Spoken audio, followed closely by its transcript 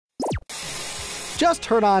Just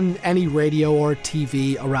heard on any radio or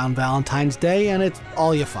TV around Valentine's Day, and it's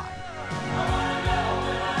all you find.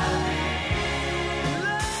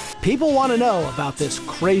 People want to know about this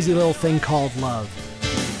crazy little thing called love.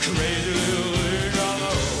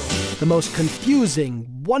 The most confusing,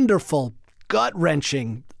 wonderful,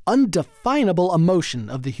 gut-wrenching, undefinable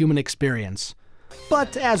emotion of the human experience.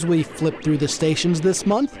 But as we flip through the stations this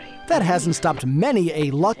month, that hasn't stopped many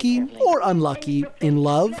a lucky or unlucky in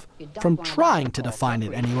love from trying to define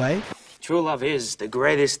it anyway. True love is the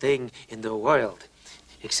greatest thing in the world.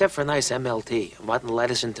 Except for nice MLT, a mutton,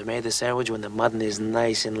 lettuce, and tomato sandwich when the mutton is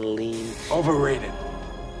nice and lean. Overrated.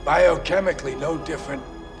 Biochemically no different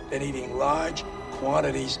than eating large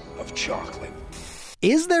quantities of chocolate.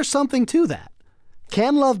 Is there something to that?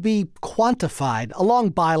 Can love be quantified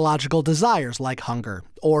along biological desires like hunger,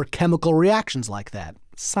 or chemical reactions like that,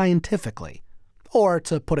 scientifically? Or,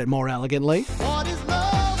 to put it more elegantly, what is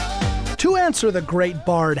love? To answer the great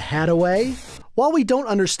bard Hathaway, while we don't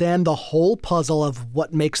understand the whole puzzle of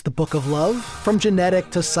what makes the book of love, from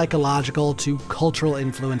genetic to psychological to cultural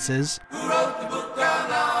influences,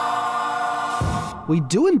 we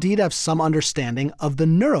do indeed have some understanding of the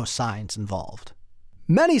neuroscience involved.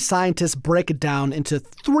 Many scientists break it down into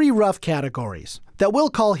 3 rough categories that we'll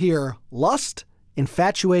call here lust,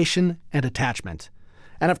 infatuation, and attachment.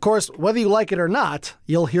 And of course, whether you like it or not,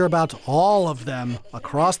 you'll hear about all of them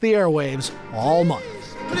across the airwaves all month.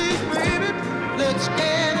 Please, baby, let's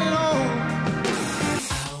get it on.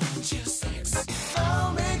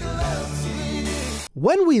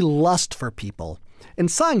 When we lust for people, in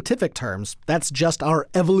scientific terms, that's just our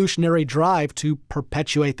evolutionary drive to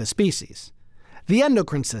perpetuate the species. The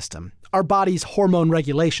endocrine system, our body's hormone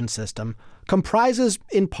regulation system, comprises,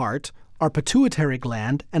 in part, our pituitary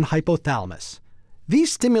gland and hypothalamus.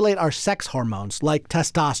 These stimulate our sex hormones like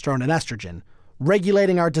testosterone and estrogen,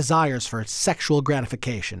 regulating our desires for sexual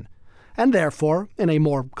gratification, and therefore, in a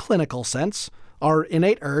more clinical sense, our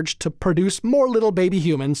innate urge to produce more little baby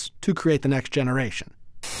humans to create the next generation.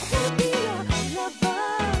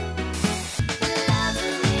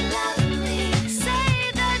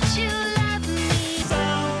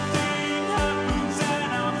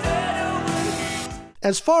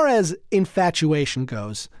 As far as infatuation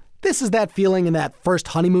goes, this is that feeling in that first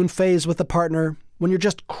honeymoon phase with a partner when you're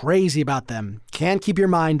just crazy about them, can't keep your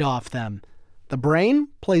mind off them. The brain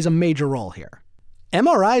plays a major role here.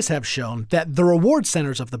 MRIs have shown that the reward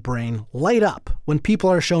centers of the brain light up when people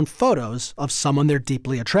are shown photos of someone they're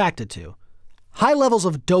deeply attracted to. High levels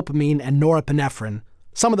of dopamine and norepinephrine,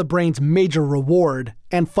 some of the brain's major reward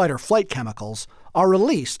and fight-or-flight chemicals, are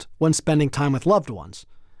released when spending time with loved ones,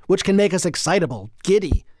 which can make us excitable,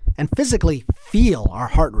 giddy, and physically feel our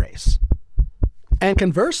heart race. And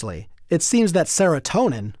conversely, it seems that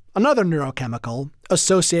serotonin, another neurochemical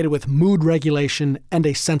associated with mood regulation and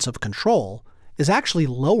a sense of control, is actually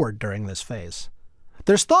lowered during this phase.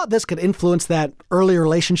 There's thought this could influence that early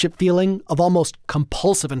relationship feeling of almost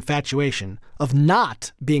compulsive infatuation, of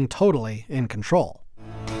not being totally in control.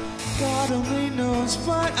 God only knows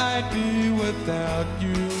what I'd be without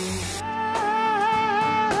you.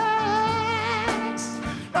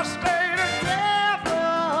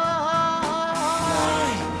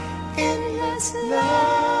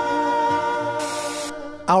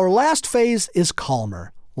 Our last phase is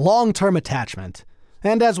calmer, long-term attachment.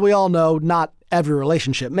 And as we all know, not every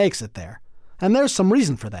relationship makes it there. And there's some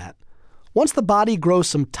reason for that. Once the body grows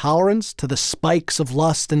some tolerance to the spikes of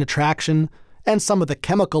lust and attraction, and some of the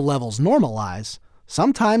chemical levels normalize,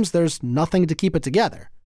 sometimes there's nothing to keep it together.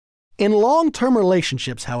 In long-term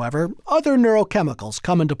relationships, however, other neurochemicals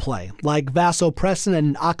come into play, like vasopressin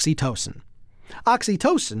and oxytocin.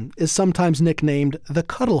 Oxytocin is sometimes nicknamed the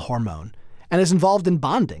cuddle hormone, and is involved in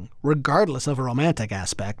bonding, regardless of a romantic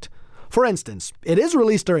aspect. For instance, it is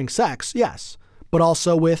released during sex, yes, but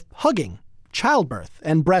also with hugging, childbirth,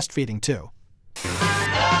 and breastfeeding too.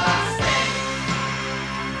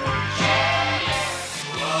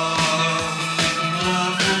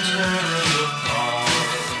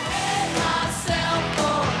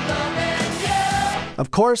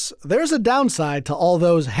 Of course, there's a downside to all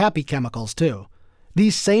those happy chemicals too.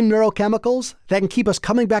 These same neurochemicals that can keep us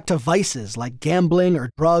coming back to vices like gambling or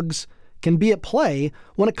drugs can be at play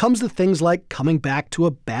when it comes to things like coming back to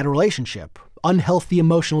a bad relationship, unhealthy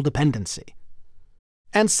emotional dependency.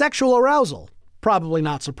 And sexual arousal, probably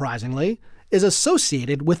not surprisingly, is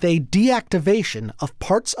associated with a deactivation of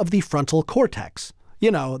parts of the frontal cortex.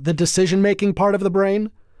 You know, the decision-making part of the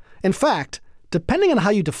brain. In fact, depending on how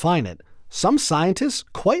you define it, some scientists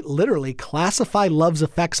quite literally classify love's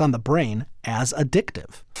effects on the brain as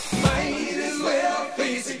addictive. Might as well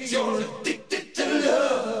face it, you're addicted to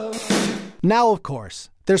love. Now, of course,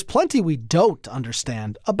 there's plenty we don't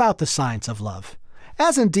understand about the science of love.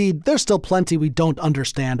 As indeed, there's still plenty we don't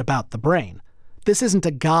understand about the brain. This isn't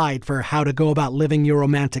a guide for how to go about living your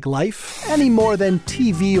romantic life, any more than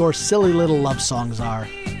TV or silly little love songs are.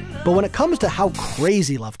 But when it comes to how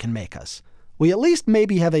crazy love can make us, we at least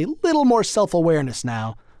maybe have a little more self-awareness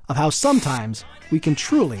now of how sometimes we can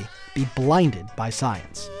truly be blinded by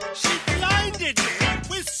science. She blinded me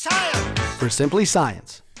with science! For Simply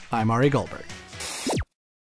Science, I'm Ari Goldberg.